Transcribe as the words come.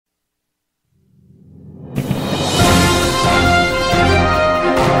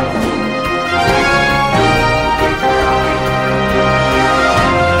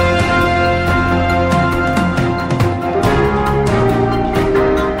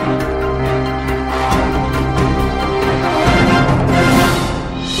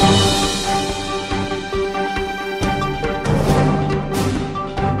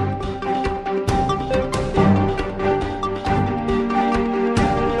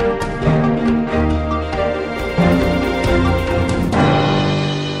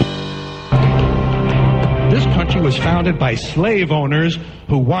founded by slave owners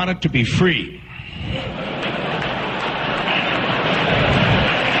who wanted to be free.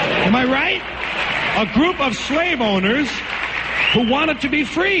 Am I right? A group of slave owners who wanted to be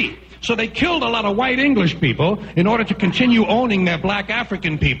free. So they killed a lot of white English people in order to continue owning their black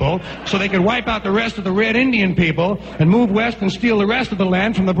African people so they could wipe out the rest of the red Indian people and move west and steal the rest of the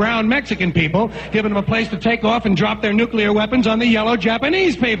land from the brown Mexican people, giving them a place to take off and drop their nuclear weapons on the yellow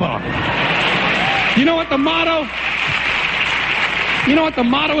Japanese people. You know what the motto? You know what the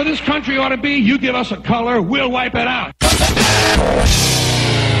motto of this country ought to be? You give us a color, we'll wipe it out.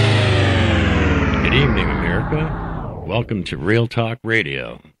 Good evening, America. Welcome to Real Talk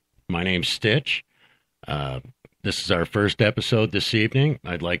Radio. My name's Stitch. This is our first episode this evening.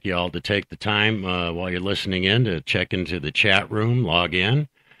 I'd like you all to take the time while you're listening in to check into the chat room, log in.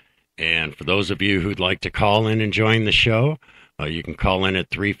 And for those of you who'd like to call in and join the show, you can call in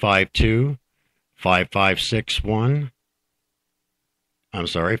at 352-5561. I'm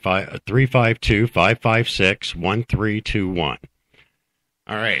sorry, 352-556-1321.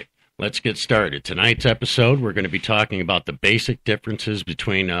 All right. Let's get started. Tonight's episode, we're going to be talking about the basic differences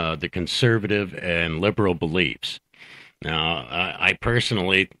between the conservative and liberal beliefs. Now, I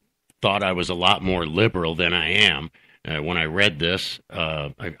personally thought I was a lot more liberal than I am. When I read this,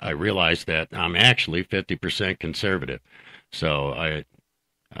 I realized that I'm actually 50% conservative. So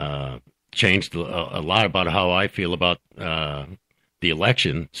I changed a lot about how I feel about the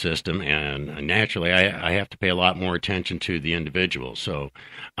election system, and naturally I have to pay a lot more attention to the individual. So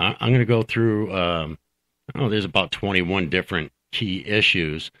I'm going to go through, there's about 21 different key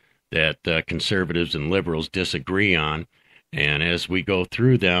issues that conservatives and liberals disagree on. And as we go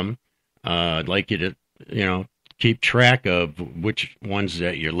through them, I'd like you to, keep track of which ones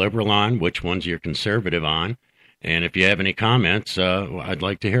that you're liberal on, which ones you're conservative on. And if you have any comments, I'd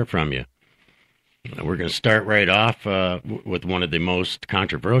like to hear from you. We're going to start right off with one of the most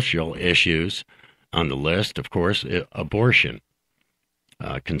controversial issues on the list, of course, abortion.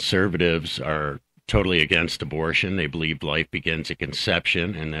 Conservatives are totally against abortion. They believe life begins at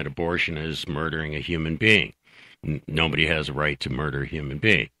conception and that abortion is murdering a human being. Nobody has a right to murder a human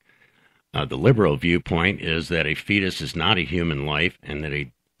being. The liberal viewpoint is that a fetus is not a human life and that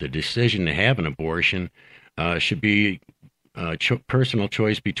the decision to have an abortion should be personal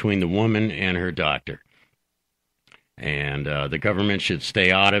choice between the woman and her doctor. And the government should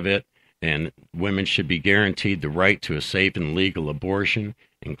stay out of it, and women should be guaranteed the right to a safe and legal abortion,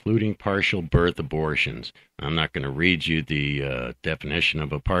 including partial birth abortions. I'm not going to read you the definition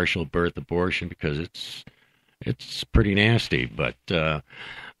of a partial birth abortion because it's pretty nasty, but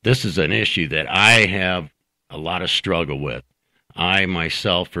this is an issue that I have a lot of struggle with. I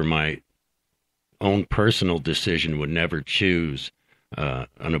myself, for my own personal decision, would never choose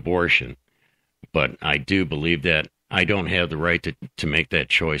an abortion, but I do believe that I don't have the right to make that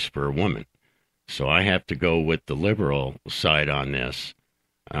choice for a woman. So I have to go with the liberal side on this.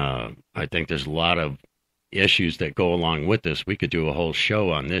 I think there's a lot of issues that go along with this. We could do a whole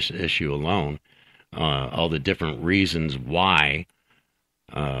show on this issue alone, all the different reasons why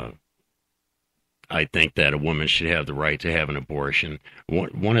I think that a woman should have the right to have an abortion.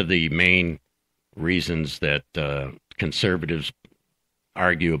 One of the main reasons that conservatives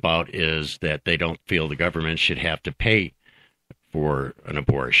argue about is that they don't feel the government should have to pay for an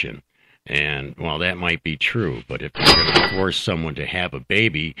abortion. And while that might be true, but if you're going to force someone to have a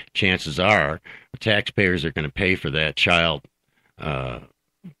baby, chances are the taxpayers are going to pay for that child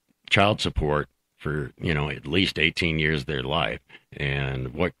support for at least 18 years of their life.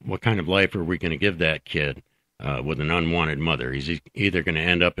 And what kind of life are we going to give that kid with an unwanted mother? He's either going to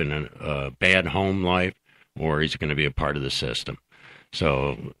end up in a bad home life, or he's going to be a part of the system.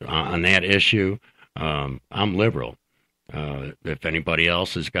 So on that issue, I'm liberal. If anybody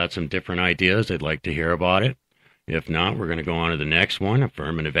else has got some different ideas, I'd like to hear about it. If not, we're going to go on to the next one,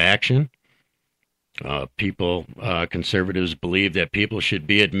 affirmative action. Conservatives believe that people should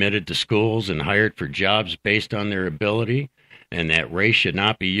be admitted to schools and hired for jobs based on their ability, and that race should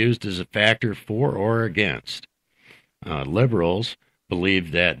not be used as a factor for or against. Liberals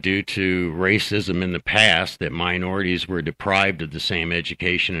believe that due to racism in the past, that minorities were deprived of the same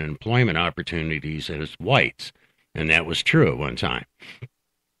education and employment opportunities as whites, and that was true at one time.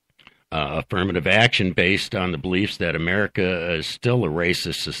 Affirmative action based on the beliefs that America is still a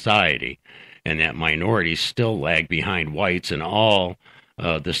racist society, and that minorities still lag behind whites in all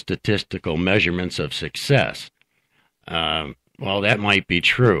the statistical measurements of success. Well, that might be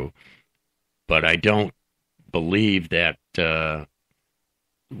true, but I don't believe that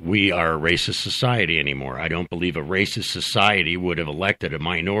we are a racist society anymore. I don't believe a racist society would have elected a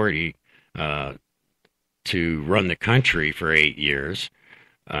minority to run the country for 8 years.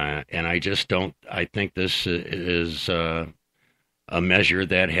 And I just don't. I think this is a measure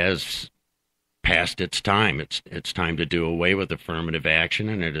that has passed its time. It's time to do away with affirmative action,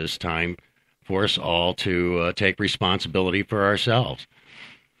 and it is time for us all to take responsibility for ourselves.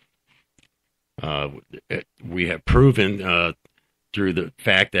 We have proven through the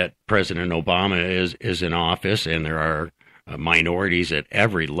fact that President Obama is in office, and there are minorities at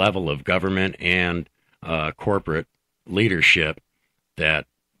every level of government and corporate leadership, that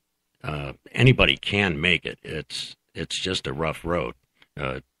anybody can make it. It's just a rough road.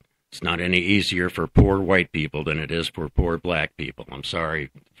 It's not any easier for poor white people than it is for poor black people. I'm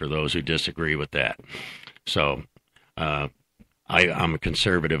sorry for those who disagree with that. So I'm a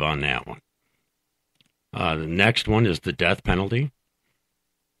conservative on that one. The next one is the death penalty.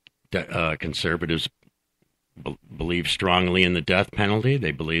 Conservatives believe strongly in the death penalty.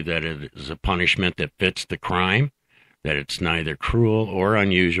 They believe that it is a punishment that fits the crime, that it's neither cruel or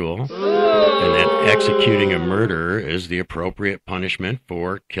unusual, and that executing a murderer is the appropriate punishment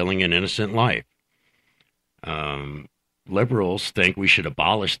for killing an innocent life. Liberals think we should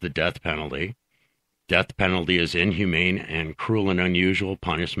abolish the death penalty. Death penalty is inhumane and cruel and unusual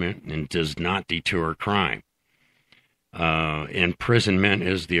punishment and does not deter crime. Imprisonment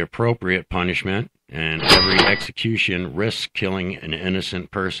is the appropriate punishment, and every execution risks killing an innocent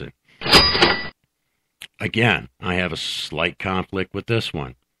person. Again, I have a slight conflict with this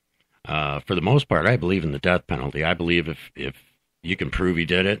one. For the most part, I believe in the death penalty. I believe if you can prove he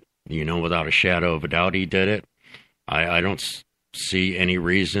did it, without a shadow of a doubt he did it, I don't see any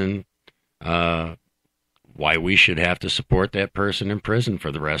reason why we should have to support that person in prison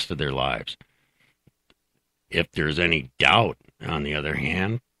for the rest of their lives. If there's any doubt, on the other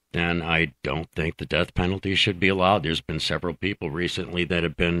hand, then I don't think the death penalty should be allowed. There's been several people recently that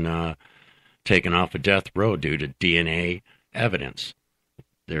have been taken off of death row due to DNA evidence.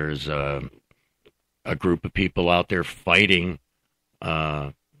 There's a group of people out there fighting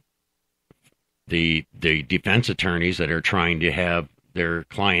the defense attorneys that are trying to have their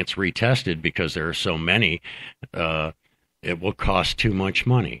clients retested because there are so many. It will cost too much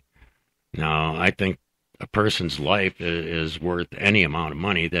money. Now, I think a person's life is worth any amount of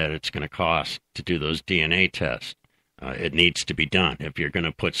money that it's going to cost to do those DNA tests. It needs to be done. If you're going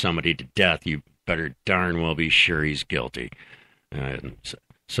to put somebody to death, you better darn well be sure he's guilty.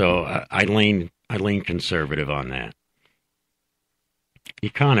 So I lean conservative on that.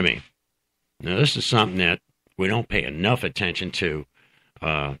 Economy. Now, this is something that we don't pay enough attention to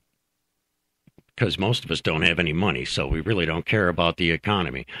because most of us don't have any money, so we really don't care about the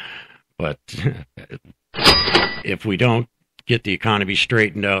economy. But if we don't get the economy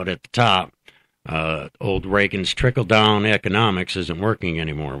straightened out at the top, old Reagan's trickle-down economics isn't working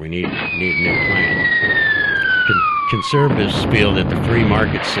anymore. We need a new plan. Conservatives feel that the free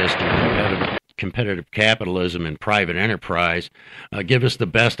market system, competitive capitalism, and private enterprise give us the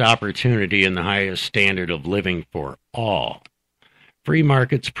best opportunity and the highest standard of living for all. Free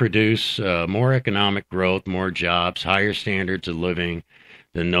markets produce more economic growth, more jobs, higher standards of living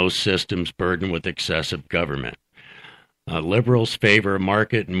than those systems burdened with excessive government. Liberals favor a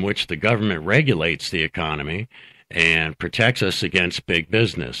market in which the government regulates the economy and protects us against big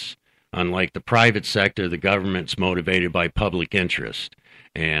business. Unlike the private sector, the government's motivated by public interest,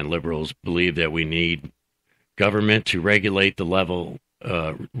 and liberals believe that we need government to regulate government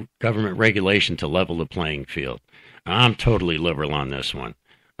regulation to level the playing field. I'm totally liberal on this one.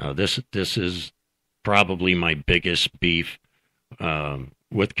 This is probably my biggest beef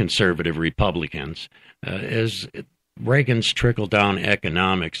with conservative Republicans, is Reagan's trickle-down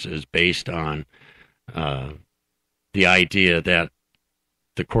economics is based on the idea that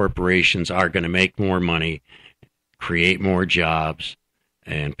the corporations are going to make more money, create more jobs,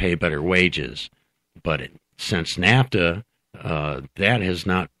 and pay better wages. But since NAFTA, that has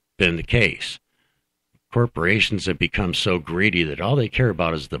not been the case. Corporations have become so greedy that all they care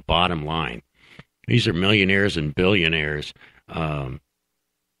about is the bottom line. These are millionaires and billionaires that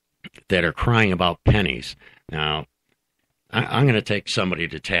are crying about pennies. Now, I'm going to take somebody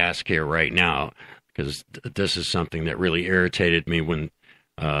to task here right now, because this is something that really irritated me when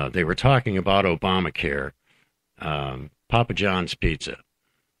they were talking about Obamacare. Papa John's Pizza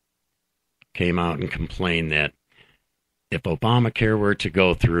came out and complained that if Obamacare were to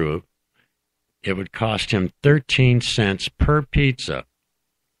go through, it would cost him 13 cents per pizza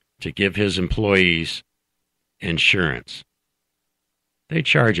to give his employees insurance. They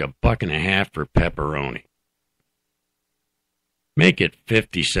charge $1.50 for pepperoni. Make it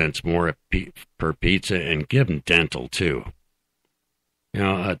 50 cents more per pizza and give them dental too.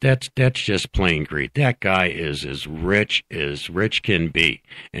 That's just plain greed. That guy is as rich can be,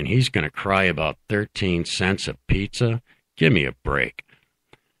 and he's going to cry about 13 cents a pizza? Give me a break.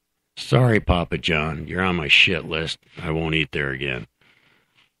 Sorry, Papa John, you're on my shit list. I won't eat there again.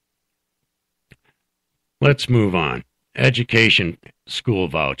 Let's move on. Education, school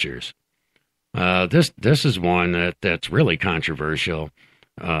vouchers. This is one that's really controversial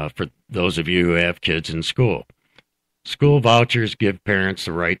for those of you who have kids in school. School vouchers give parents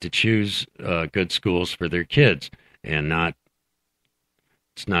the right to choose good schools for their kids, and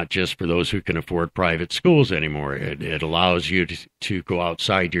it's not just for those who can afford private schools anymore. It allows you to go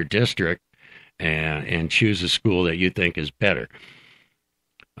outside your district and choose a school that you think is better.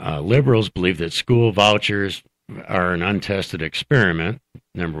 Liberals believe that school vouchers are an untested experiment,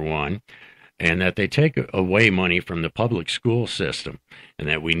 number one, and that they take away money from the public school system, and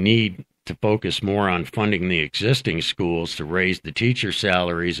that we need to focus more on funding the existing schools to raise the teacher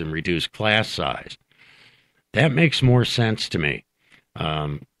salaries and reduce class size. That makes more sense to me.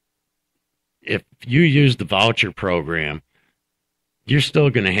 If you use the voucher program, you're still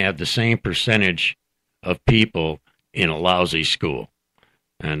going to have the same percentage of people in a lousy school.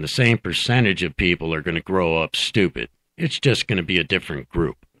 And the same percentage of people are going to grow up stupid. It's just going to be a different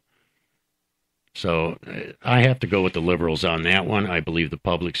group. So I have to go with the liberals on that one. I believe the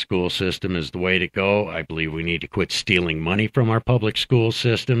public school system is the way to go. I believe we need to quit stealing money from our public school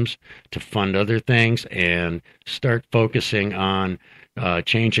systems to fund other things and start focusing on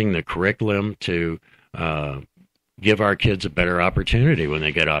changing the curriculum to give our kids a better opportunity when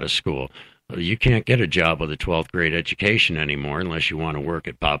they get out of school. You can't get a job with a 12th grade education anymore unless you want to work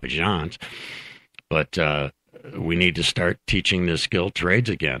at Papa John's. But we need to start teaching the skilled trades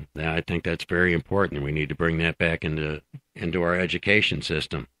again. I think that's very important. We need to bring that back into our education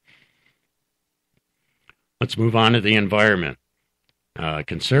system. Let's move on to the environment.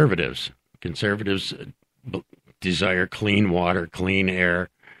 Conservatives desire clean water, clean air,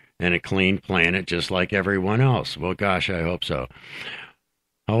 and a clean planet just like everyone else. Well, gosh, I hope so.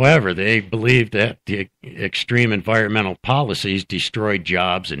 However, they believe that the extreme environmental policies destroyed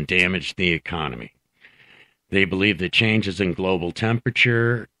jobs and damaged the economy. They believe that changes in global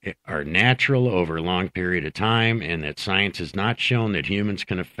temperature are natural over a long period of time, and that science has not shown that humans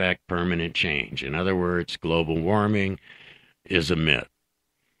can affect permanent change. In other words, global warming is a myth.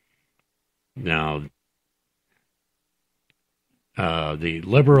 Now, the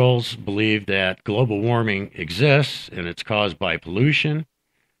liberals believe that global warming exists, and it's caused by pollution,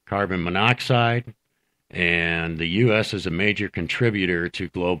 carbon monoxide, and the U.S. is a major contributor to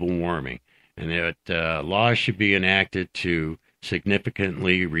global warming, and that laws should be enacted to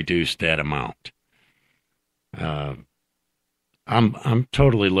significantly reduce that amount. I'm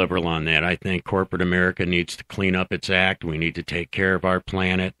totally liberal on that. I think corporate America needs to clean up its act. We need to take care of our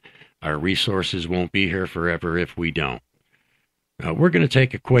planet. Our resources won't be here forever if we don't. We're going to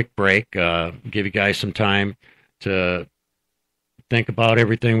take a quick break, give you guys some time to think about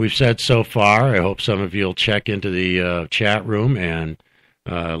everything we've said so far. I hope some of you will check into the chat room and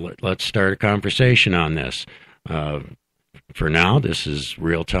let's start a conversation on this. For now, this is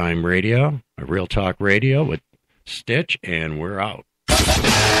Real Time Radio, Real Talk Radio with Stitch, and we're out. What's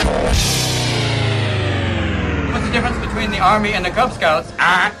the difference between the Army and the Cub Scouts?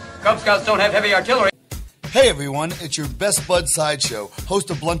 Cub Scouts don't have heavy artillery. Hey everyone, it's your Best Bud Sideshow, host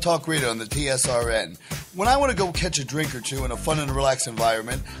of Blunt Talk Radio on the TSRN. When I want to go catch a drink or two in a fun and relaxed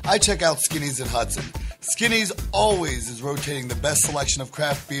environment, I check out Skinny's in Hudson. Skinny's always is rotating the best selection of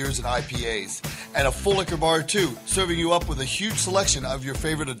craft beers and IPAs, and a full liquor bar too, serving you up with a huge selection of your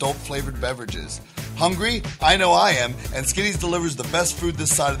favorite adult-flavored beverages. Hungry? I know I am, and Skinny's delivers the best food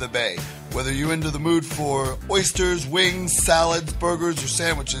this side of the bay. Whether you're into the mood for oysters, wings, salads, burgers, or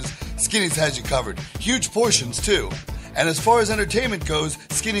sandwiches, Skinny's has you covered. Huge portions, too. And as far as entertainment goes,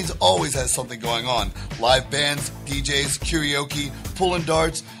 Skinny's always has something going on. Live bands, DJs, karaoke, pulling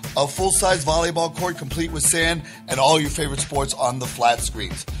darts, a full-size volleyball court complete with sand, and all your favorite sports on the flat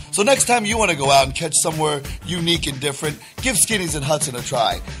screens. So next time you want to go out and catch somewhere unique and different, give Skinny's in Hudson a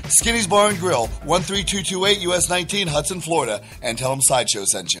try. Skinny's Bar and Grill, 13228 US 19, Hudson, Florida, and tell them Sideshow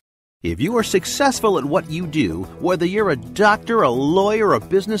sent you. If you are successful at what you do, whether you're a doctor, a lawyer, a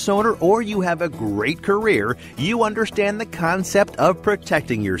business owner, or you have a great career, you understand the concept of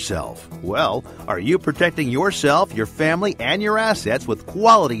protecting yourself. Well, are you protecting yourself, your family, and your assets with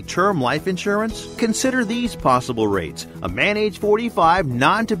quality term life insurance? Consider these possible rates. A man age 45,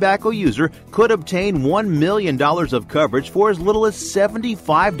 non-tobacco user could obtain $1 million of coverage for as little as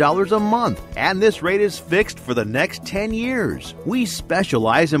 $75 a month. And this rate is fixed for the next 10 years. We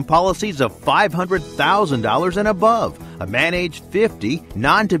specialize in policy policies of $500,000 and above. A man age 50,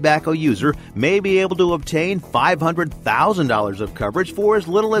 non-tobacco user may be able to obtain $500,000 of coverage for as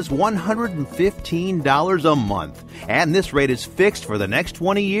little as $115 a month. And this rate is fixed for the next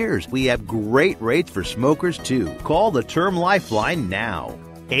 20 years. We have great rates for smokers, too. Call the Term Lifeline now.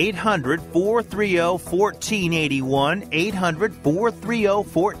 800-430-1481.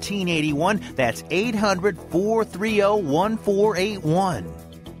 800-430-1481. That's 800-430-1481.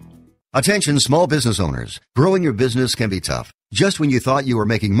 Attention small business owners. Growing your business can be tough. Just when you thought you were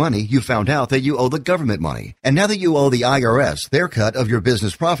making money, you found out that you owe the government money. And now that you owe the IRS their cut of your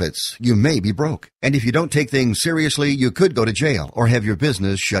business profits, you may be broke. And if you don't take things seriously, you could go to jail or have your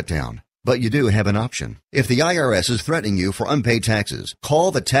business shut down. But you do have an option. If the IRS is threatening you for unpaid taxes,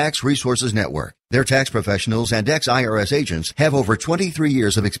 call the Tax Resources Network. Their tax professionals and ex-IRS agents have over 23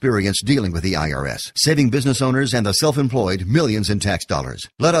 years of experience dealing with the IRS, saving business owners and the self-employed millions in tax dollars.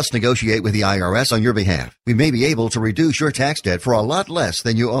 Let us negotiate with the IRS on your behalf. We may be able to reduce your tax debt for a lot less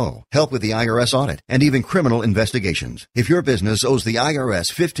than you owe, help with the IRS audit, and even criminal investigations. If your business owes the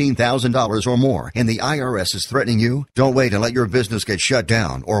IRS $15,000 or more and the IRS is threatening you, don't wait and let your business get shut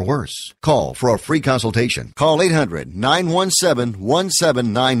down or worse. Call for a free consultation. Call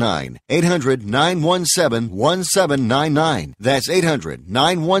 800-917-1799. 800-917-1799. That's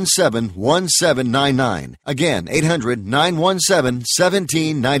 800-917-1799. Again,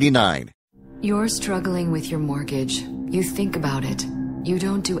 800-917-1799. You're struggling with your mortgage. You think about it. You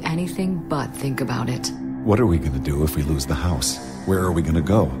don't do anything but think about it. What are we going to do if we lose the house? Where are we going to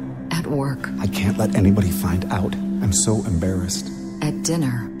go? At work. I can't let anybody find out. I'm so embarrassed. At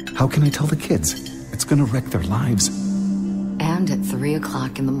dinner. How can I tell the kids? It's going to wreck their lives. And at 3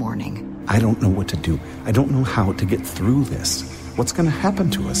 o'clock in the morning. I don't know what to do. I don't know how to get through this. What's going to happen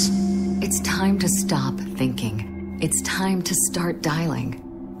to us? It's time to stop thinking. It's time to start dialing.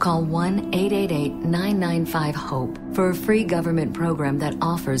 Call 1-888-995-HOPE for a free government program that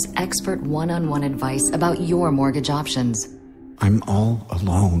offers expert one-on-one advice about your mortgage options. I'm all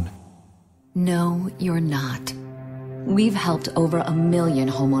alone. No, you're not. We've helped over 1 million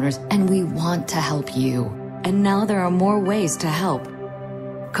homeowners, and we want to help you. And now there are more ways to help.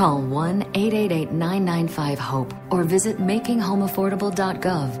 Call 1-888-995-HOPE or visit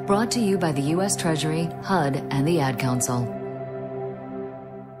makinghomeaffordable.gov. Brought to you by the U.S. Treasury, HUD, and the Ad Council.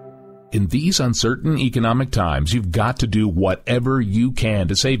 In these uncertain economic times, you've got to do whatever you can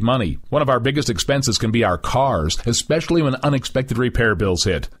to save money. One of our biggest expenses can be our cars, especially when unexpected repair bills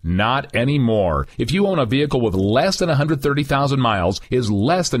hit. Not anymore. If you own a vehicle with less than 130,000 miles, is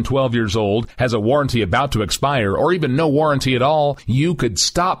less than 12 years old, has a warranty about to expire, or even no warranty at all, you could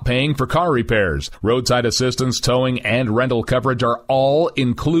stop paying for car repairs. Roadside assistance, towing, and rental coverage are all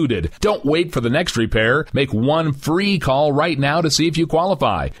included. Don't wait for the next repair. Make one free call right now to see if you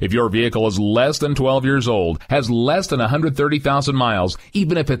qualify. If your vehicle is less than 12 years old, has less than 130,000 miles,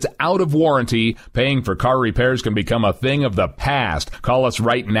 even if it's out of warranty, paying for car repairs can become a thing of the past. Call us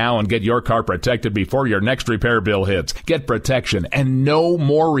right now and get your car protected before your next repair bill hits. Get protection and no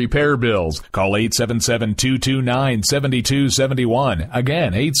more repair bills. Call 877-229-7271.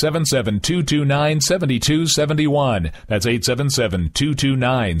 Again, 877-229-7271. That's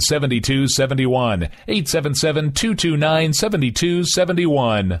 877-229-7271.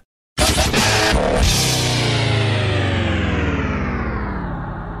 877-229-7271.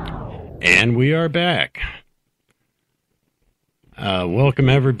 And we are back. Welcome,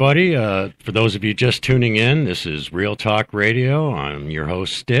 everybody. For those of you just tuning in, this is Real Talk Radio. I'm your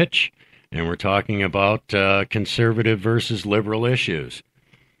host, Stitch, and we're talking about conservative versus liberal issues.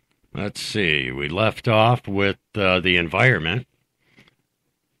 Let's see. We left off with the environment.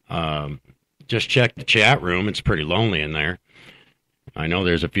 Just check the chat room. It's pretty lonely in there. I know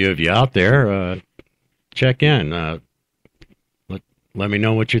there's a few of you out there. Check in. Let me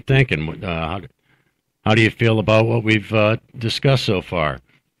know what you're thinking. How do you feel about what we've discussed so far?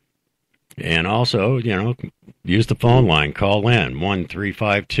 And also, use the phone line. Call in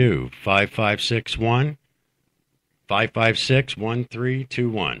 1-352-5561,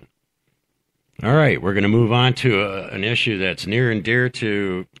 556-1321. All right, we're going to move on to an issue that's near and dear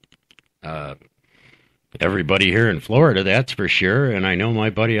to everybody here in Florida, that's for sure. And I know my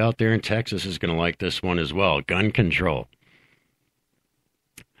buddy out there in Texas is going to like this one as well. Gun control.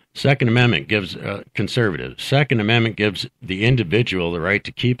 Second Amendment gives conservatives. Second Amendment gives the individual the right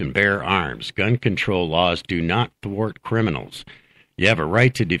to keep and bear arms. Gun control laws do not thwart criminals. You have a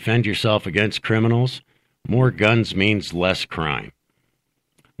right to defend yourself against criminals. More guns means less crime.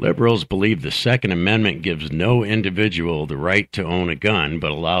 Liberals believe the Second Amendment gives no individual the right to own a gun,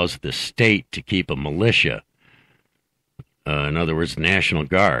 but allows the state to keep a militia. In other words, the National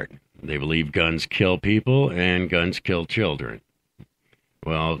Guard. They believe guns kill people and guns kill children.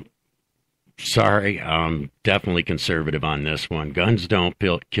 Well, sorry, I'm definitely conservative on this one. Guns don't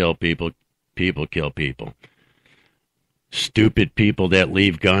kill people. People kill people. Stupid people that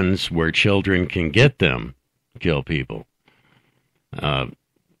leave guns where children can get them kill people.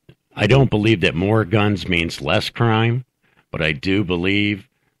 I don't believe that more guns means less crime, but I do believe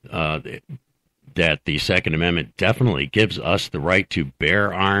that the Second Amendment definitely gives us the right to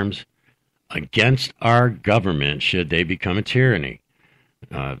bear arms against our government should they become a tyranny.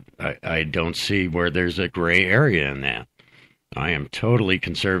 I don't see where there's a gray area in that. I am totally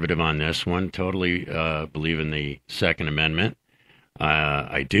conservative on this one, totally believe in the Second Amendment.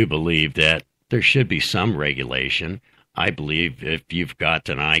 I do believe that there should be some regulation. I believe if you've got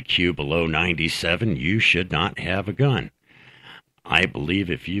an IQ below 97, you should not have a gun. I believe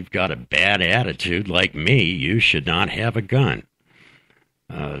if you've got a bad attitude like me, you should not have a gun.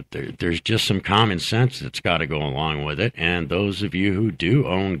 There's just some common sense that's got to go along with it. And those of you who do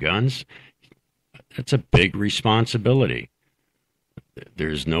own guns, it's a big responsibility.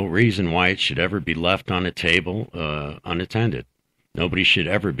 There's no reason why it should ever be left on a table unattended. Nobody should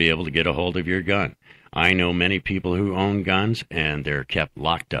ever be able to get a hold of your gun. I know many people who own guns, and they're kept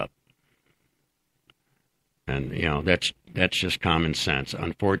locked up. And, that's just common sense.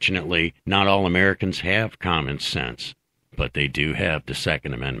 Unfortunately, not all Americans have common sense, but they do have the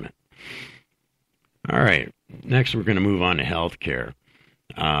Second Amendment. All right, next we're going to move on to health care.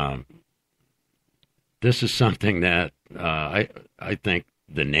 This is something that I think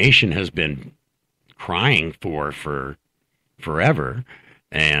the nation has been crying for forever.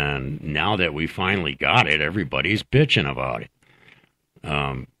 And now that we finally got it, everybody's bitching about it.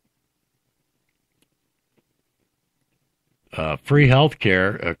 Free health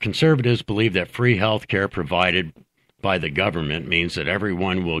care, conservatives believe that free health care provided by the government means that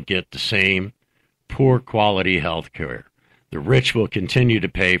everyone will get the same poor quality health care. The rich will continue to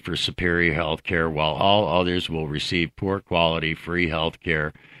pay for superior health care while all others will receive poor quality free health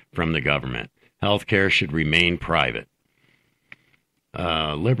care from the government. Health care should remain private.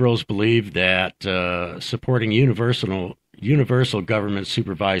 Liberals believe that supporting universal government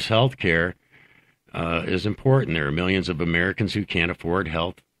supervised health care is important. There are millions of Americans who can't afford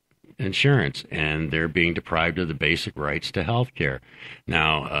health insurance, and they're being deprived of the basic rights to health care.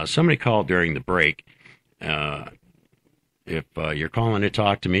 Now, somebody called during the break. If you're calling to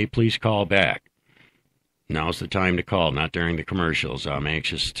talk to me, please call back. Now's the time to call, not during the commercials. I'm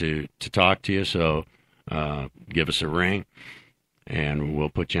anxious to talk to you, so give us a ring, and we'll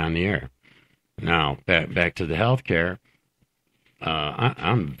put you on the air. Now, back to the health care.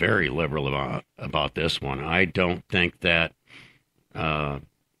 I'm very liberal about this one. I don't think that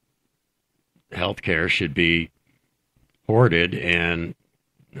health care should be hoarded and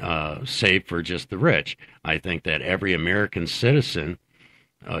saved for just the rich. I think that every American citizen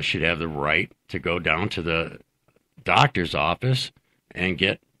should have the right to go down to the doctor's office and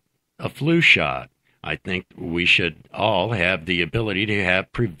get a flu shot. I think we should all have the ability to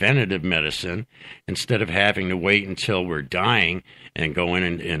have preventative medicine instead of having to wait until we're dying and go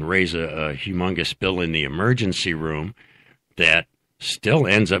in and raise a humongous bill in the emergency room that still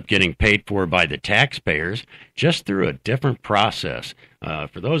ends up getting paid for by the taxpayers just through a different process.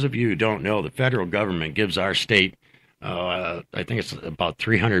 For those of you who don't know, the federal government gives our state, I think it's about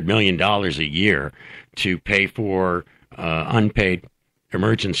 $300 million a year to pay for unpaid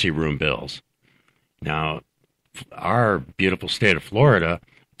emergency room bills. Now, our beautiful state of Florida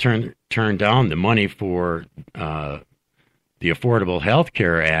turned down the money for the Affordable Health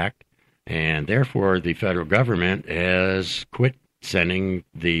Care Act, and therefore the federal government has quit sending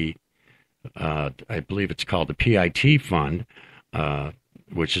the, I believe it's called the PIT fund,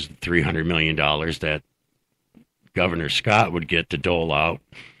 which is $300 million that Governor Scott would get to dole out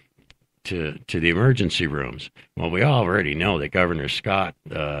to the emergency rooms. Well, we already know that Governor Scott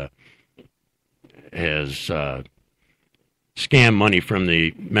has scammed money from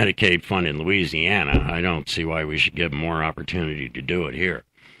the Medicaid fund in Louisiana. I don't see why we should give him more opportunity to do it here.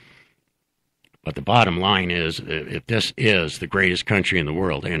 But the bottom line is, if this is the greatest country in the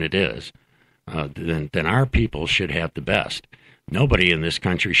world, and it is, then our people should have the best. Nobody in this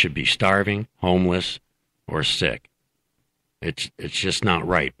country should be starving, homeless, or sick. It's just not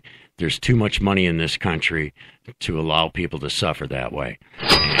right. There's too much money in this country to allow people to suffer that way.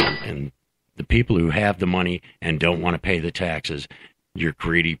 And the people who have the money and don't want to pay the taxes, you're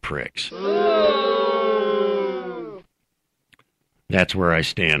greedy pricks. That's where I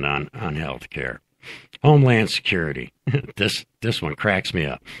stand on health care. Homeland Security. This one cracks me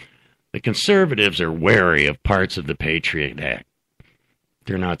up. The conservatives are wary of parts of the Patriot Act.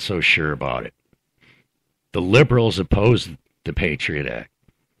 they're not so sure about it. The liberals opposed the Patriot Act.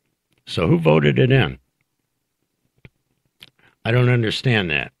 So who voted it in? I don't understand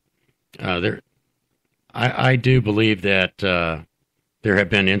that. I do believe that there have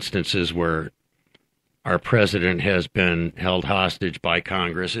been instances where our president has been held hostage by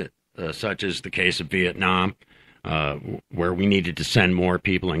Congress, such as the case of Vietnam, where we needed to send more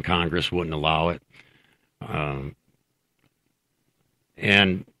people and Congress wouldn't allow it.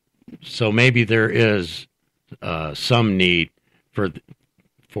 And so maybe there is some need for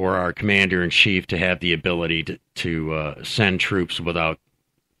our commander-in-chief to have the ability to send troops without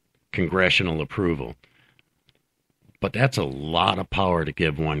congressional approval. But that's a lot of power to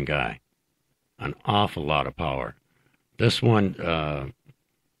give one guy. An awful lot of power. This one,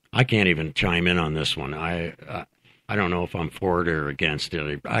 I can't even chime in on this one. I don't know if I'm for it or against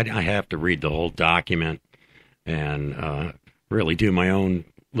it. I have to read the whole document and really do my own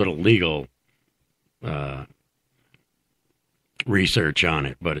little legal research on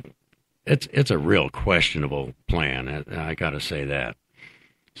it. But it's a real questionable plan. I got to say that.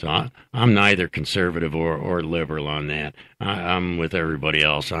 So I'm neither conservative or liberal on that. I'm with everybody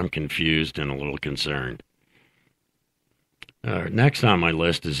else. I'm confused and a little concerned. Next on my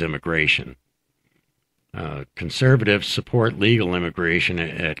list is immigration. Conservatives support legal immigration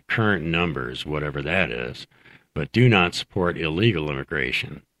at current numbers, whatever that is, but do not support illegal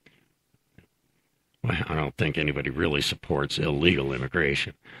immigration. Well, I don't think anybody really supports illegal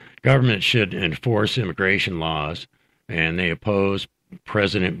immigration. Government should enforce immigration laws, and they oppose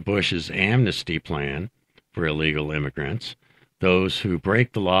President Bush's amnesty plan for illegal immigrants. Those who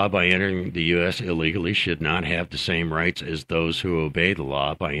break the law by entering the U.S. illegally should not have the same rights as those who obey the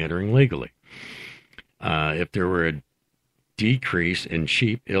law by entering legally. If there were a decrease in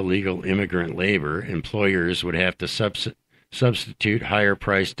cheap illegal immigrant labor, employers would have to substitute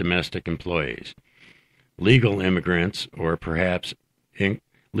higher-priced domestic employees. Legal immigrants, or perhaps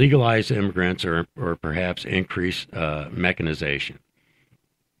legalize immigrants, or perhaps increase mechanization.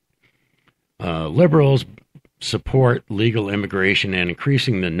 Liberals support legal immigration and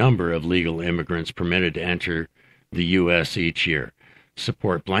increasing the number of legal immigrants permitted to enter the U.S. each year.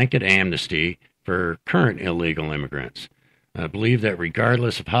 Support blanket amnesty for current illegal immigrants. I believe that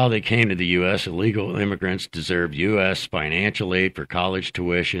regardless of how they came to the U.S., illegal immigrants deserve U.S. financial aid for college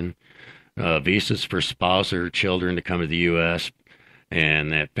tuition, visas for spouse or children to come to the U.S.,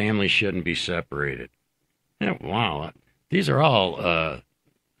 and that families shouldn't be separated. Yeah, wow, these are all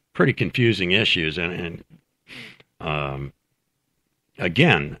pretty confusing issues, and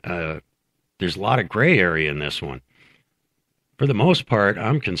again, there's a lot of gray area in this one. For the most part,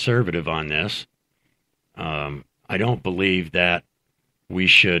 I'm conservative on this. I don't believe that we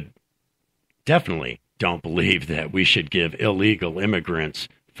should, definitely don't believe that we should give illegal immigrants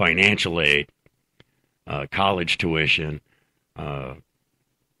financial aid, college tuition,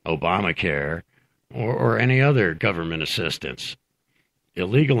 Obamacare, or any other government assistance.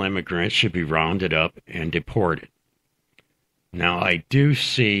 Illegal immigrants should be rounded up and deported. Now, I do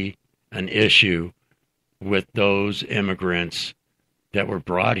see an issue with those immigrants that were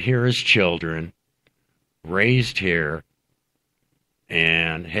brought here as children, raised here,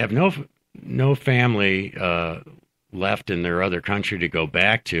 and have no family left in their other country to go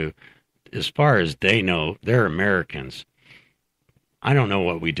back to. As far as they know, they're Americans. I don't know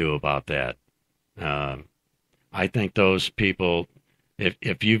what we do about that. I think those people,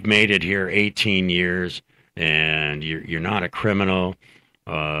 if you've made it here 18 years and you're not a criminal,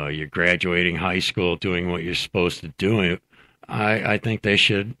 you're graduating high school, doing what you're supposed to do, I think they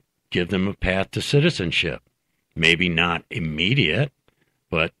should give them a path to citizenship. Maybe not immediate,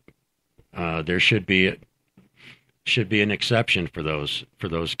 but there should be an exception for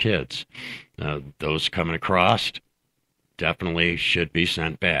those kids. Those coming across definitely should be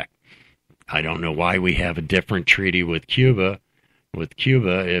sent back. I don't know why we have a different treaty with Cuba. With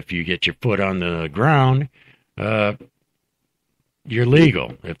Cuba, if you get your foot on the ground, you're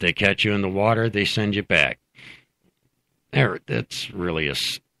legal. If they catch you in the water, they send you back. That's really a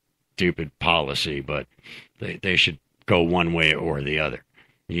stupid policy, but they should go one way or the other.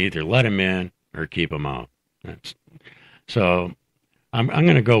 You either let them in or keep them out. So I'm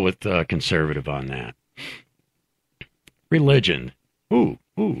going to go with conservative on that. Religion. Ooh,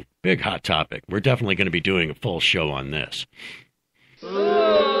 big hot topic. We're definitely going to be doing a full show on this.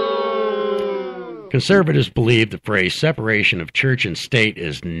 Conservatives believe the phrase separation of church and state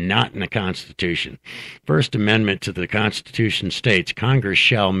is not in the Constitution. First Amendment to the Constitution states, Congress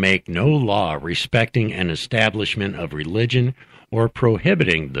shall make no law respecting an establishment of religion or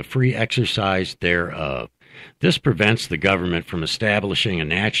prohibiting the free exercise thereof. This prevents the government from establishing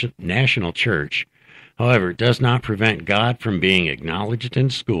a national church. However, it does not prevent God from being acknowledged in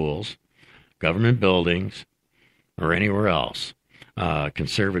schools, government buildings, or anywhere else.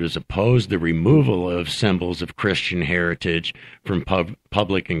 Conservatives oppose the removal of symbols of Christian heritage from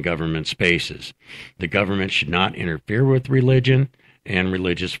public and government spaces. The government should not interfere with religion and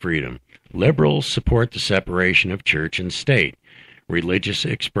religious freedom. Liberals support the separation of church and state. Religious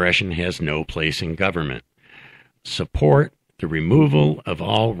expression has no place in government. Support the removal of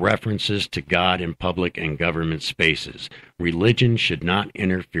all references to God in public and government spaces. Religion should not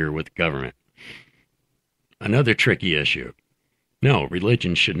interfere with government. Another tricky issue. No,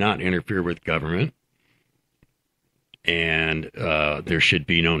 religion should not interfere with government, and there should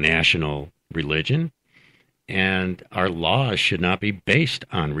be no national religion, and our laws should not be based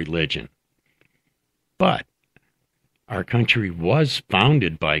on religion. But our country was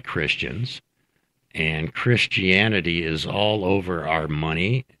founded by Christians, and Christianity is all over our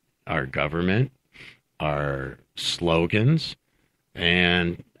money, our government, our slogans,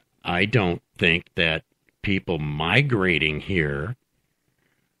 and I don't think that people migrating here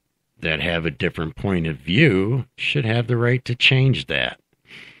that have a different point of view should have the right to change that.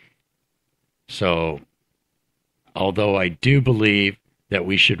 So, although I do believe that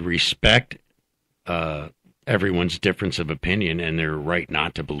we should respect everyone's difference of opinion and their right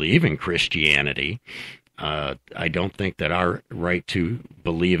not to believe in Christianity, I don't think that our right to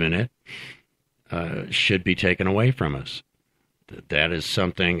believe in it should be taken away from us. That is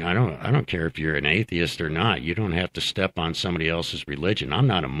something, I don't care if you're an atheist or not. You don't have to step on somebody else's religion. I'm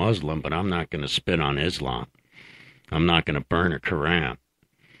not a Muslim, but I'm not going to spit on Islam. I'm not going to burn a Quran.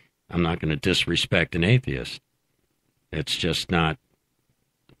 I'm not going to disrespect an atheist. It's just not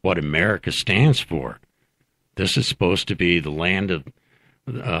what America stands for. This is supposed to be the land of,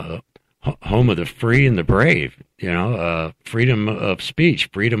 home of the free and the brave, freedom of speech,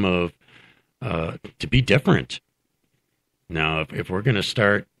 freedom of, to be different. Now, if we're going to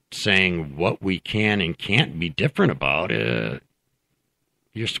start saying what we can and can't be different about,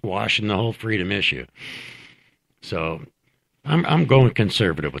 you're squashing the whole freedom issue. So I'm going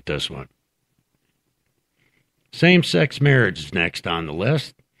conservative with this one. Same-sex marriage is next on the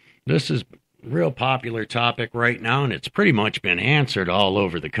list. This is a real popular topic right now, and it's pretty much been answered all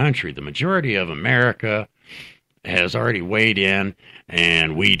over the country. The majority of America has already weighed in,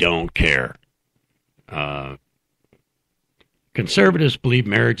 and we don't care. Conservatives believe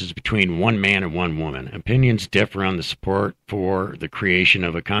marriage is between one man and one woman. Opinions differ on the support for the creation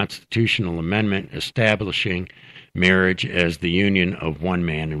of a constitutional amendment establishing marriage as the union of one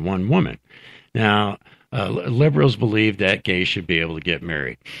man and one woman. Now, liberals believe that gays should be able to get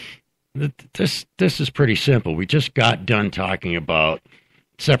married. This is pretty simple. We just got done talking about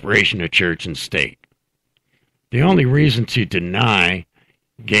separation of church and state. The only reason to deny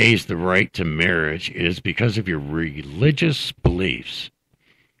gays the right to marriage is because of your religious beliefs.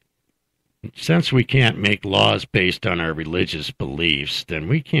 Since we can't make laws based on our religious beliefs, then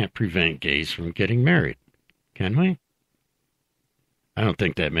we can't prevent gays from getting married, can we? I don't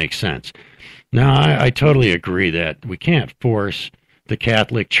think that makes sense. Now, I totally agree that we can't force the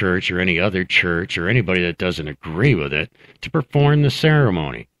Catholic Church or any other church or anybody that doesn't agree with it to perform the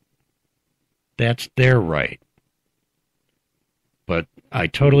ceremony. That's their right. But I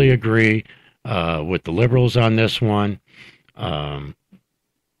totally agree with the liberals on this one.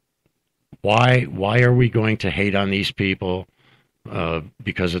 Why are we going to hate on these people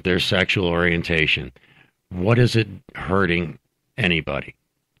because of their sexual orientation? What is it hurting anybody?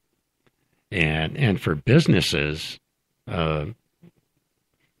 And for businesses, the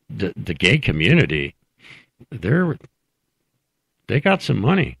gay community, they got some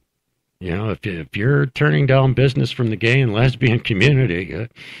money. If you're turning down business from the gay and lesbian community,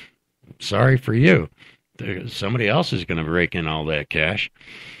 sorry for you. Somebody else is going to rake in all that cash.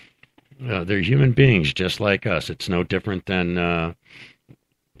 They're human beings just like us. It's no different than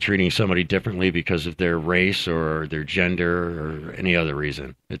treating somebody differently because of their race or their gender or any other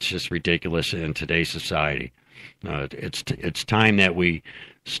reason. It's just ridiculous in today's society. It's time that we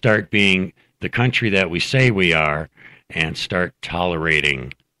start being the country that we say we are and start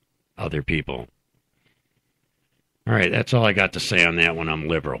tolerating other people. All right, that's all I got to say on that one. I'm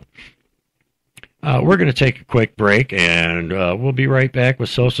liberal. We're going to take a quick break, and we'll be right back with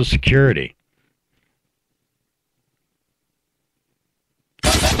Social Security.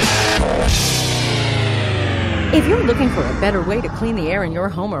 If you're looking for a better way to clean the air in your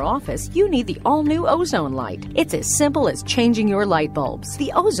home or office, you need the all-new Ozone Light. It's as simple as changing your light bulbs.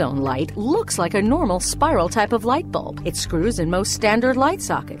 The Ozone Light looks like a normal spiral type of light bulb. It screws in most standard light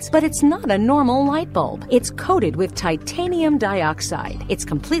sockets, but it's not a normal light bulb. It's coated with titanium dioxide. It's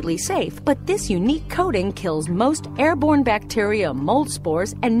completely safe, but this unique coating kills most airborne bacteria, mold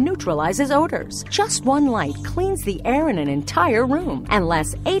spores, and neutralizes odors. Just one light cleans the air in an entire room and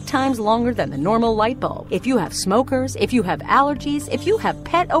lasts 8 times longer than the normal light bulb. If you have smokers, if you have allergies, if you have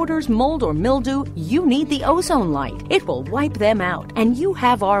pet odors, mold, or mildew, you need the Ozone Light. It will wipe them out, and you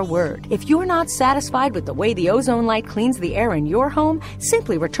have our word. If you're not satisfied with the way the Ozone Light cleans the air in your home,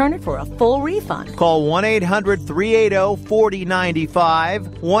 simply return it for a full refund. Call 1-800-380-4095,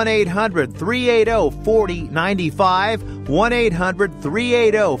 1-800-380-4095,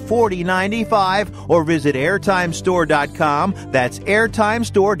 1-800-380-4095, or visit airtimestore.com. That's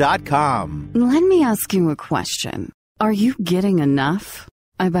airtimestore.com. Let me ask you a question. Are you getting enough?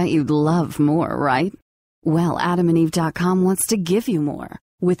 I bet you'd love more, right? Well, AdamandEve.com wants to give you more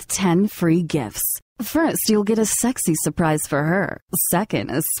with 10 free gifts. First, you'll get a sexy surprise for her.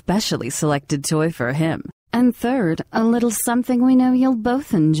 Second, a specially selected toy for him. And third, a little something we know you'll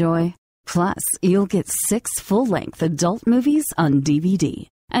both enjoy. Plus, you'll get 6 full-length adult movies on DVD.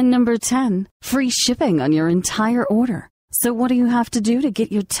 And number 10, free shipping on your entire order. So what do you have to do to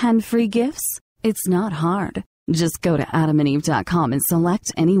get your 10 free gifts? It's not hard. Just go to AdamandEve.com and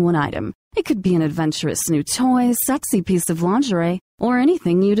select any one item. It could be an adventurous new toy, sexy piece of lingerie, or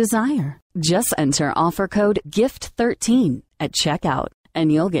anything you desire. Just enter offer code GIFT13 at checkout,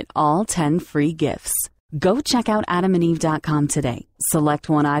 and you'll get all 10 free gifts. Go check out AdamandEve.com today. Select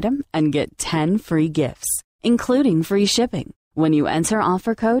one item and get 10 free gifts, including free shipping, when you enter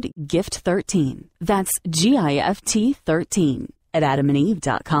offer code GIFT13. That's GIFT 13 at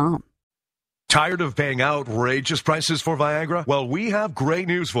AdamandEve.com. Tired of paying outrageous prices for Viagra? Well, we have great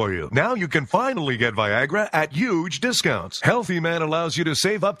news for you. Now you can finally get Viagra at huge discounts. Healthy Man allows you to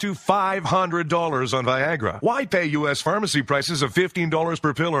save up to $500 on Viagra. Why pay U.S. pharmacy prices of $15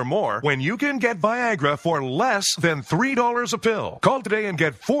 per pill or more when you can get Viagra for less than $3 a pill? Call today and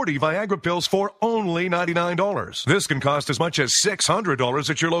get 40 Viagra pills for only $99. This can cost as much as $600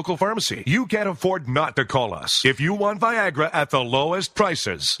 at your local pharmacy. You can't afford not to call us. If you want Viagra at the lowest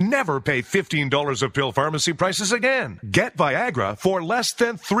prices, never pay $15 a pill pharmacy prices again. Get Viagra for less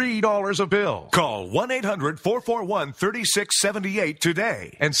than $3 a pill. Call 1-800-441-3678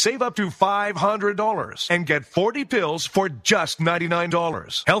 today and save up to $500 and get 40 pills for just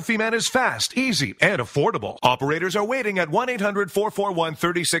 $99. Healthy Man is fast, easy, and affordable. Operators are waiting at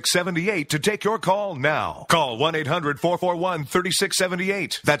 1-800-441-3678 to take your call now. Call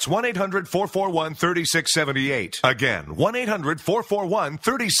 1-800-441-3678. That's 1-800-441-3678. Again,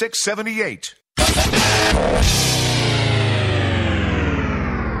 1-800-441-3678.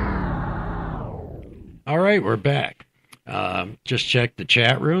 All right, we're back. Just checked the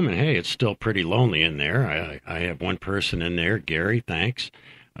chat room, and hey, it's still pretty lonely in there. I have one person in there, Gary, thanks.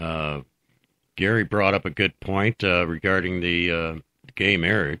 Gary brought up a good point regarding the gay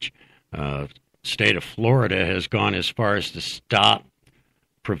marriage. State of Florida has gone as far as to stop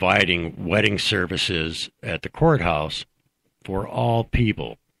providing wedding services at the courthouse for all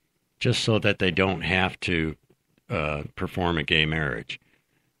people, just so that they don't have to perform a gay marriage.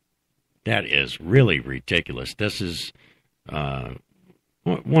 That is really ridiculous. This is one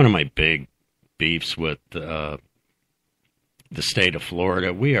of my big beefs with the state of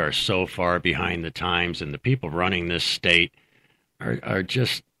Florida. We are so far behind the times, and the people running this state are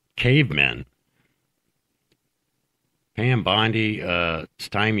just cavemen. Pam Bondi, it's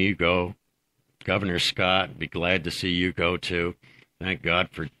time you go. Governor Scott, be glad to see you go too. Thank God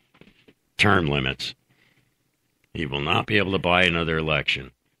for term limits. He will not be able to buy another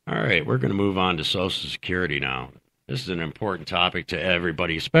election. All right, we're going to move on to Social Security now. This is an important topic to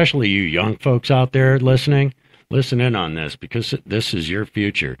everybody, especially you young folks out there listening. Listen in on this, because this is your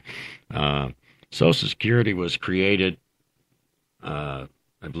future. Social Security was created, I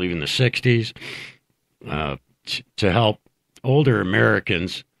believe, in the 60s to help older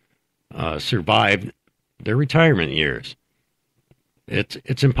Americans survive their retirement years.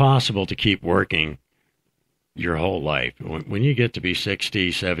 It's impossible to keep working your whole life. When you get to be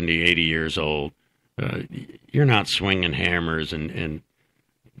 60, 70, 80 years old, you're not swinging hammers and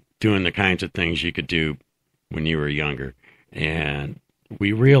doing the kinds of things you could do when you were younger. And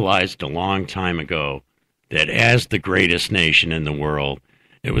we realized a long time ago that as the greatest nation in the world,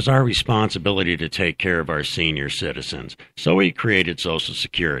 it was our responsibility to take care of our senior citizens. So we created Social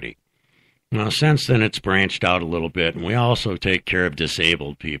Security. Now, since then, it's branched out a little bit, and we also take care of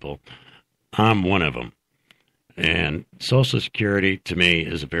disabled people. I'm one of them. And Social Security, to me,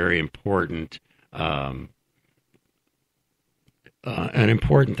 is a very important, an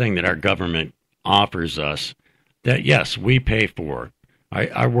important thing that our government offers us that, yes, we pay for.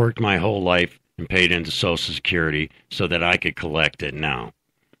 I worked my whole life and paid into Social Security so that I could collect it now.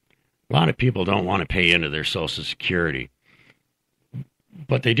 A lot of people don't want to pay into their Social Security,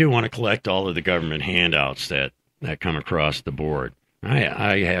 but they do want to collect all of the government handouts that come across the board.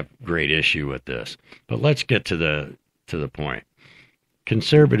 I have great issue with this, but let's get to the point.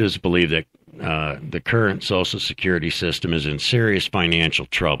 Conservatives believe that the current Social Security system is in serious financial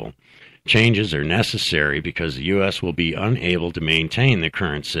trouble. Changes are necessary because the U.S. will be unable to maintain the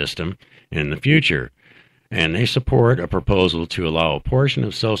current system in the future, and they support a proposal to allow a portion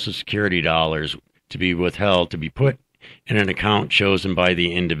of Social Security dollars to be withheld to be put in an account chosen by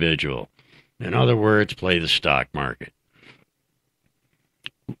the individual. In other words, play the stock market.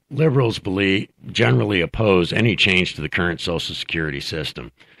 Liberals generally oppose any change to the current Social Security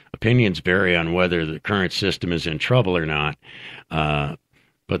system. Opinions vary on whether the current system is in trouble or not,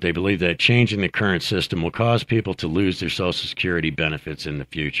 but they believe that changing the current system will cause people to lose their Social Security benefits in the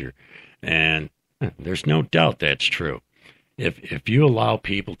future. And there's no doubt that's true. If you allow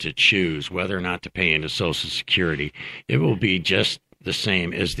people to choose whether or not to pay into Social Security, it will be just the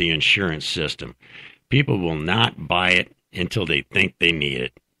same as the insurance system. People will not buy it until they think they need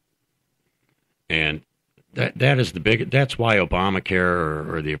it. And that is that's why Obamacare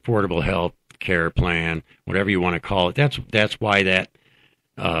or the Affordable Health Care Plan, whatever you want to call it, that's why that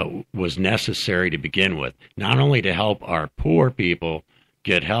was necessary to begin with. Not only to help our poor people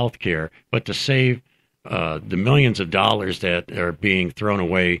get health care, but to save the millions of dollars that are being thrown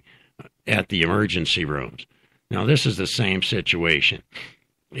away at the emergency rooms. Now, this is the same situation.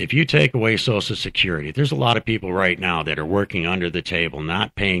 If you take away Social Security, there's a lot of people right now that are working under the table,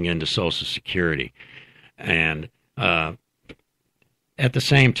 not paying into Social Security. And at the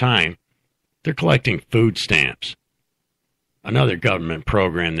same time, they're collecting food stamps, another government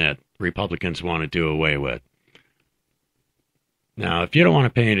program that Republicans want to do away with. Now, if you don't want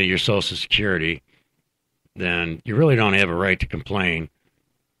to pay into your Social Security, then you really don't have a right to complain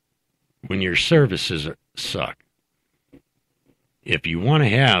when your services suck. If you want to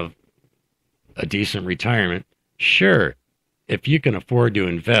have a decent retirement, sure, if you can afford to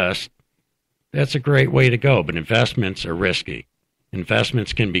invest, that's a great way to go, but investments are risky.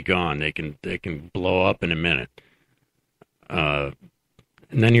 Investments can be gone. They can blow up in a minute. And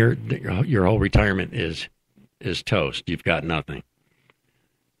then your whole retirement is toast. You've got nothing.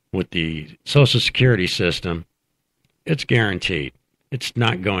 With the Social Security system, it's guaranteed. It's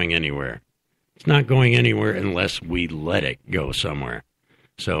not going anywhere. It's not going anywhere unless we let it go somewhere.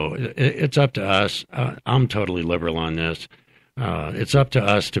 So it's up to us. I'm totally liberal on this. It's up to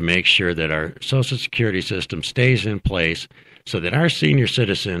us to make sure that our Social Security system stays in place so that our senior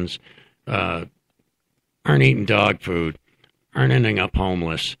citizens aren't eating dog food, aren't ending up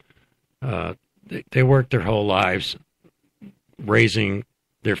homeless. They work their whole lives raising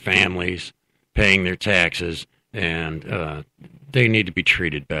their families, paying their taxes, and they need to be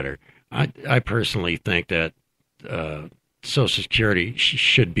treated better. I personally think that Social Security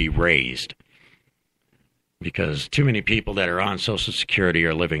should be raised because too many people that are on Social Security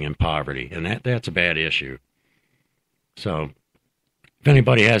are living in poverty, and that's a bad issue. So if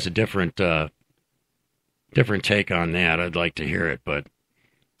anybody has a different take on that, I'd like to hear it, but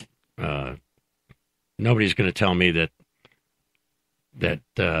nobody's going to tell me that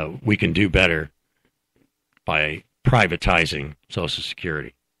we can do better by privatizing Social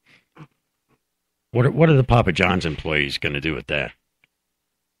Security. What are the Papa John's employees going to do with that?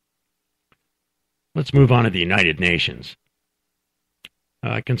 Let's move on to the United Nations.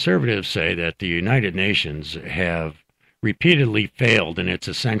 Conservatives say that the United Nations have repeatedly failed in its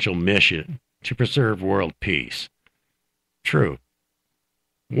essential mission to preserve world peace. True.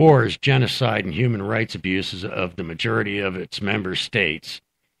 Wars, genocide, and human rights abuses of the majority of its member states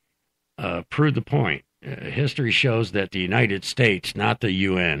prove the point. History shows that the United States, not the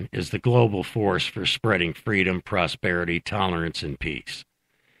UN, is the global force for spreading freedom, prosperity, tolerance, and peace.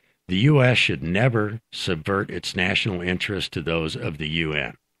 The U.S. should never subvert its national interests to those of the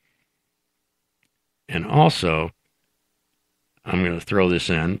UN. And also, I'm going to throw this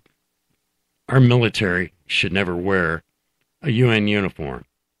in, our military should never wear a UN uniform.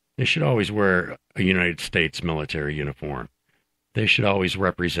 They should always wear a United States military uniform. They should always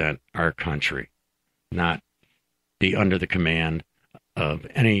represent our country, not be under the command of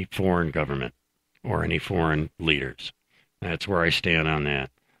any foreign government or any foreign leaders. That's where I stand on that.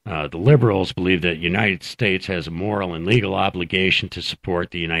 The liberals believe that the United States has a moral and legal obligation to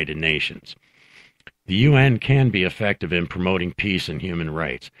support the United Nations. The UN can be effective in promoting peace and human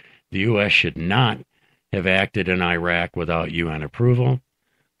rights. The U.S. should not have acted in Iraq without UN approval.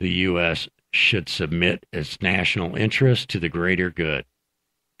 The U.S. should submit its national interest to the greater good.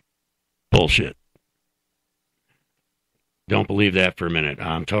 Bullshit. Don't believe that for a minute.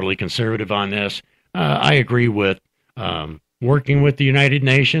 I'm totally conservative on this. I agree with working with the United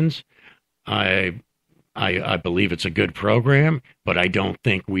Nations. I believe it's a good program, but I don't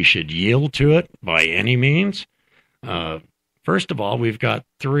think we should yield to it by any means. First of all, we've got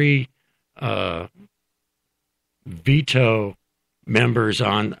 3 veto members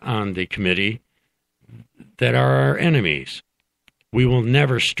on the committee that are our enemies. We will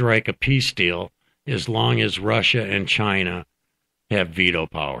never strike a peace deal as long as Russia and China have veto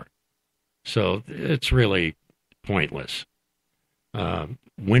power. So it's really pointless.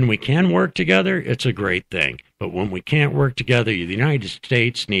 When we can work together, it's a great thing. But when we can't work together, the United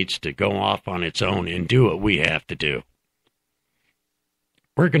States needs to go off on its own and do what we have to do.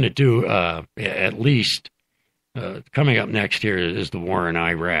 We're going to do at least, coming up next here is the war in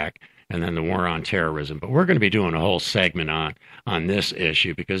Iraq and then the war on terrorism. But we're going to be doing a whole segment on this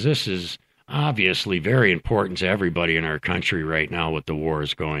issue because this is obviously very important to everybody in our country right now with the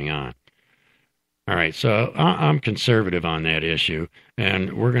wars going on. All right, so I'm conservative on that issue,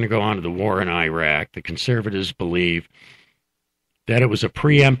 and we're going to go on to the war in Iraq. The conservatives believe that it was a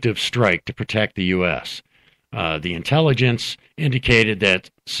preemptive strike to protect the U.S. The intelligence indicated that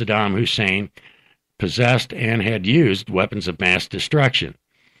Saddam Hussein possessed and had used weapons of mass destruction.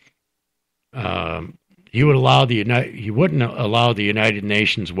 He wouldn't allow the United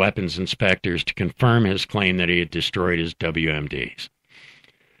Nations weapons inspectors to confirm his claim that he had destroyed his WMDs.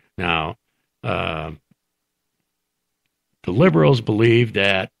 Now, the liberals believe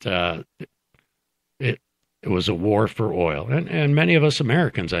that it was a war for oil. And many of us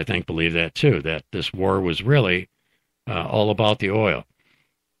Americans, I think, believe that too, that this war was really all about the oil.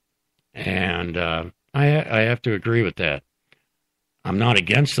 And I have to agree with that. I'm not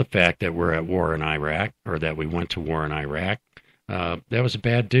against the fact that we're at war in Iraq or that we went to war in Iraq. That was a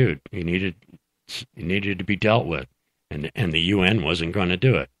bad dude. He needed to be dealt with. And the UN wasn't going to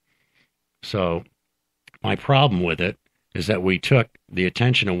do it. So my problem with it is that we took the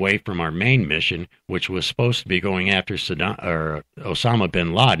attention away from our main mission, which was supposed to be going after Osama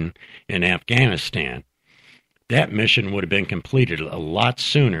bin Laden in Afghanistan. That mission would have been completed a lot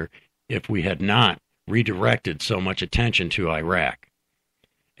sooner if we had not redirected so much attention to Iraq.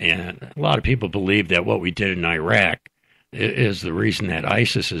 And a lot of people believe that what we did in Iraq is the reason that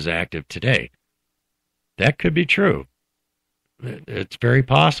ISIS is active today. That could be true. It's very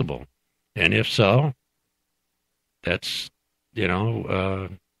possible. And if so, that's, what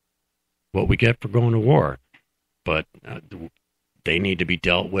we get for going to war. But they need to be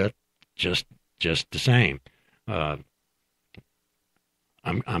dealt with just the same. I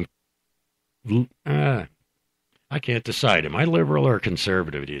can't decide. Am I liberal or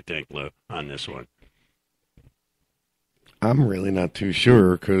conservative, do you think, Lou, on this one? I'm really not too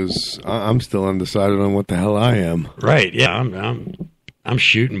sure because I'm still undecided on what the hell I am. Right, yeah, I'm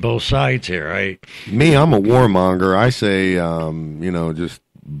shooting both sides here. I'm a warmonger. I say, just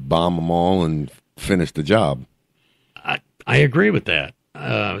bomb them all and finish the job. I agree with that.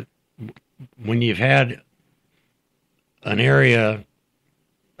 When you've had an area,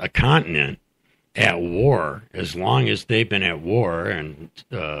 a continent, at war, as long as they've been at war and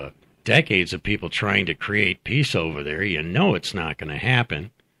decades of people trying to create peace over there, it's not going to happen.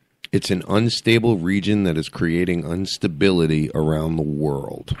 It's an unstable region that is creating instability around the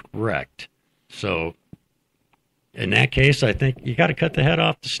world. Correct. So, in that case, I think you got to cut the head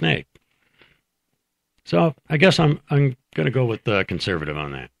off the snake. So, I guess I'm going to go with conservative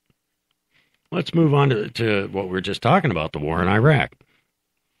on that. Let's move on to what we were just talking about, the war in Iraq.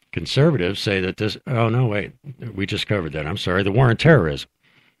 Conservatives say that this... Oh, no, wait. We just covered that. I'm sorry. The war on terrorism.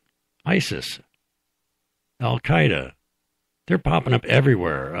 ISIS. Al-Qaeda. They're popping up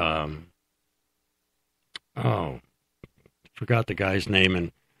everywhere. Forgot the guy's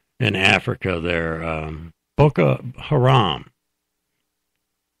name in Africa there. Boko Haram.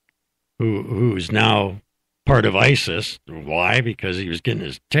 Who's now part of ISIS. Why? Because he was getting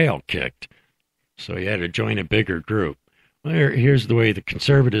his tail kicked. So he had to join a bigger group. Well, here's the way the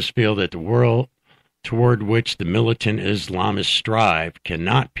conservatives feel that the world toward which the militant Islamists strive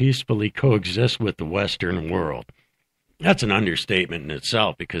cannot peacefully coexist with the Western world. That's an understatement in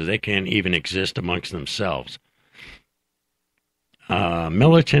itself because they can't even exist amongst themselves.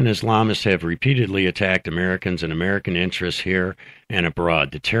 Militant Islamists have repeatedly attacked Americans and American interests here and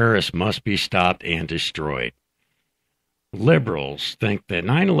abroad. The terrorists must be stopped and destroyed. liberals think that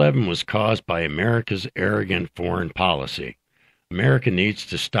 9/11 was caused by America's arrogant foreign policy. America needs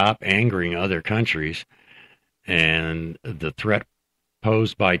to stop angering other countries, and the threat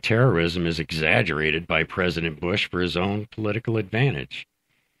posed by terrorism is exaggerated by President Bush for his own political advantage.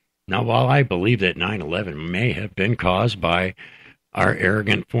 Now, while I believe that 9/11 may have been caused by our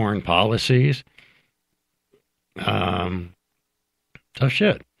arrogant foreign policies, tough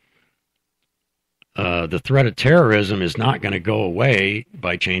shit. The threat of terrorism is not going to go away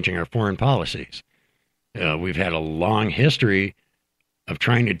by changing our foreign policies. We've had a long history of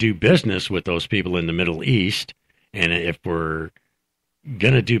trying to do business with those people in the Middle East, and if we're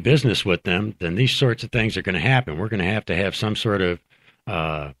going to do business with them, then these sorts of things are going to happen. We're going to have some sort of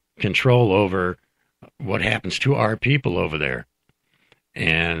control over what happens to our people over there.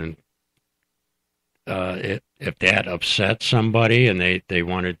 And if that upsets somebody and they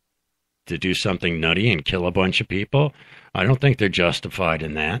wanted to do something nutty and kill a bunch of people, I don't think they're justified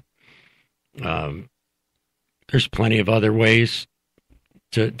in that. There's plenty of other ways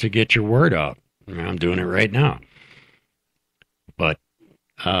to get your word out. I mean, I'm doing it right now. But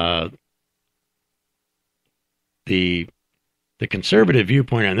the conservative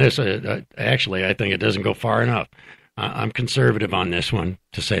viewpoint on this, actually, I think it doesn't go far enough. I'm conservative on this one,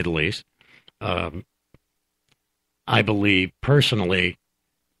 to say the least. I believe personally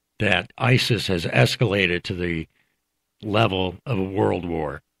that ISIS has escalated to the level of a world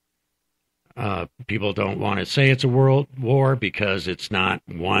war. People don't want to say it's a world war because it's not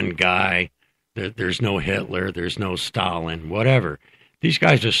one guy. There's no Hitler, there's no Stalin, whatever. These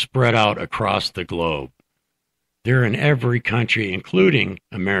guys are spread out across the globe. They're in every country, including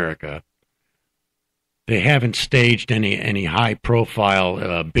America. They haven't staged any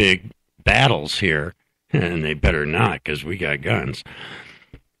high-profile big battles here, and they better not because we got guns.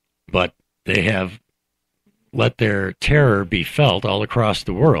 But they have let their terror be felt all across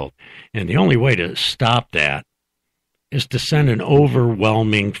the world. And the only way to stop that is to send an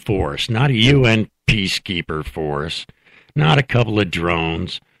overwhelming force, not a UN peacekeeper force, not a couple of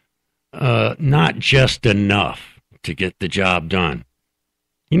drones, not just enough to get the job done.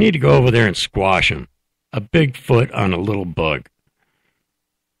 You need to go over there and squash them. A big foot on a little bug.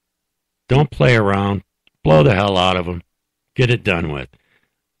 Don't play around. Blow the hell out of them. Get it done with.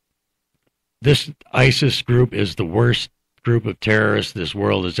 This ISIS group is the worst group of terrorists this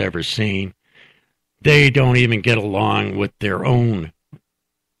world has ever seen. They don't even get along with their own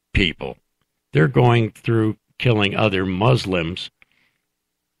people. They're going through killing other Muslims.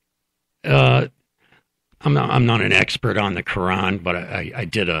 I'm not an expert on the Quran, but I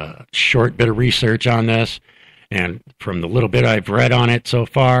did a short bit of research on this, and from the little bit I've read on it so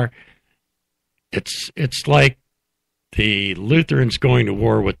far, it's like the Lutherans going to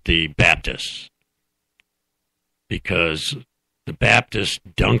war with the Baptists, because the Baptists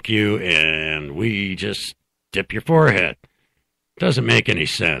dunk you and we just dip your forehead. Doesn't make any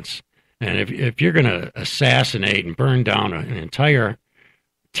sense. And if you're going to assassinate and burn down an entire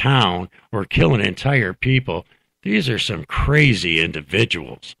town or kill an entire people, these are some crazy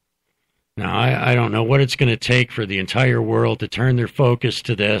individuals. Now, I don't know what it's going to take for the entire world to turn their focus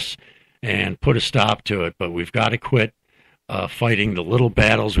to this and put a stop to it, but we've got to quit fighting the little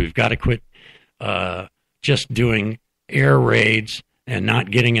battles. We've got to quit just doing air raids and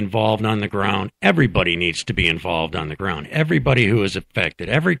not getting involved on the ground. Everybody needs to be involved on the ground. Everybody who is affected,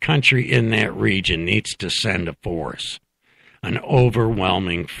 every country in that region needs to send a force, an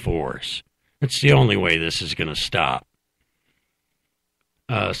overwhelming force. It's the only way this is going to stop.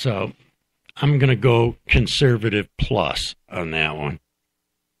 So I'm going to go conservative plus on that one.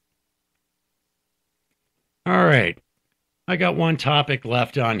 All right. I got one topic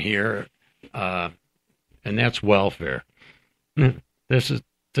left on here, and that's welfare. This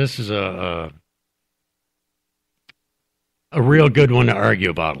is a real good one to argue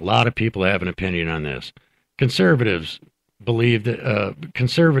about. A lot of people have an opinion on this. Conservatives believe that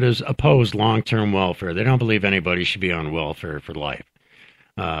conservatives oppose long-term welfare. They don't believe anybody should be on welfare for life.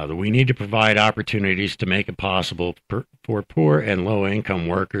 We need to provide opportunities to make it possible for poor and low-income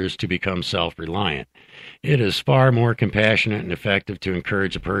workers to become self-reliant. It is far more compassionate and effective to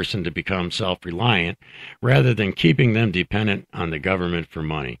encourage a person to become self-reliant rather than keeping them dependent on the government for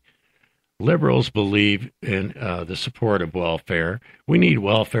money. Liberals believe in the support of welfare. We need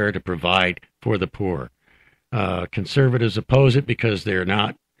welfare to provide for the poor. Conservatives oppose it because they're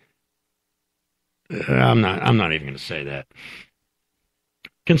not. I'm not even going to say that.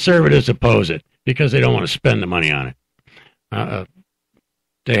 Conservatives oppose it because they don't want to spend the money on it.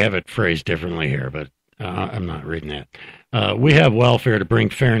 They have it phrased differently here, but I'm not reading that. We have welfare to bring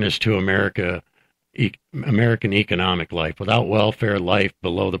fairness to America American economic life. Without welfare, life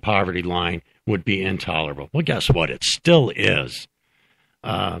below the poverty line would be intolerable. Well, guess what? It still is.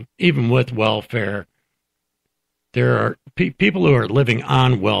 Even with welfare, there are people who are living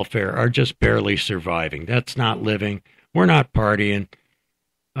on welfare are just barely surviving. That's not living. We're not partying.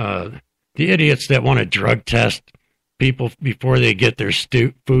 The idiots that want to drug test people before they get their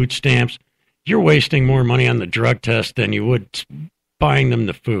food stamps, you're wasting more money on the drug test than you would buying them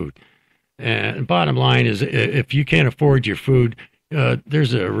the food. And bottom line is, if you can't afford your food,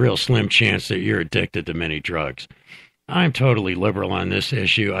 there's a real slim chance that you're addicted to many drugs. I'm totally liberal on this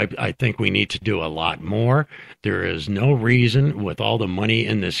issue. I think we need to do a lot more. There is no reason with all the money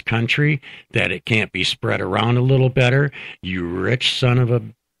in this country that it can't be spread around a little better. You rich son of a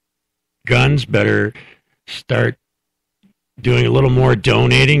guns better start doing a little more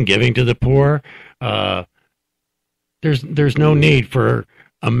donating, giving to the poor. There's no need for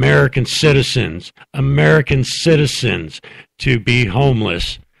American citizens to be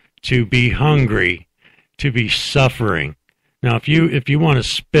homeless, to be hungry, to be suffering. Now, if you want to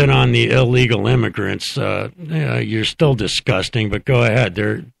spit on the illegal immigrants, you're still disgusting. But go ahead.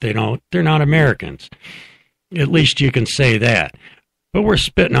 They're not Americans. At least you can say that. But we're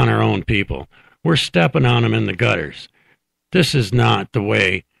spitting on our own people. We're stepping on them in the gutters. This is not the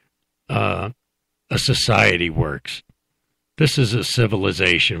way a society works. This is a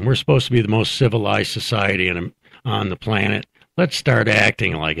civilization. We're supposed to be the most civilized society on the planet. Let's start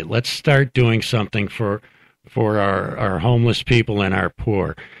acting like it. Let's start doing something for our homeless people and our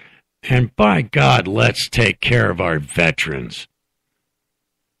poor. And by God, let's take care of our veterans.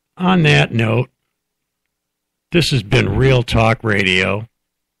 On that note, this has been Real Talk Radio.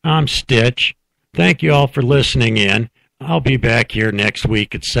 I'm Stitch. Thank you all for listening in. I'll be back here next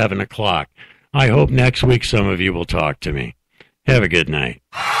week at 7 o'clock. I hope next week some of you will talk to me. Have a good night.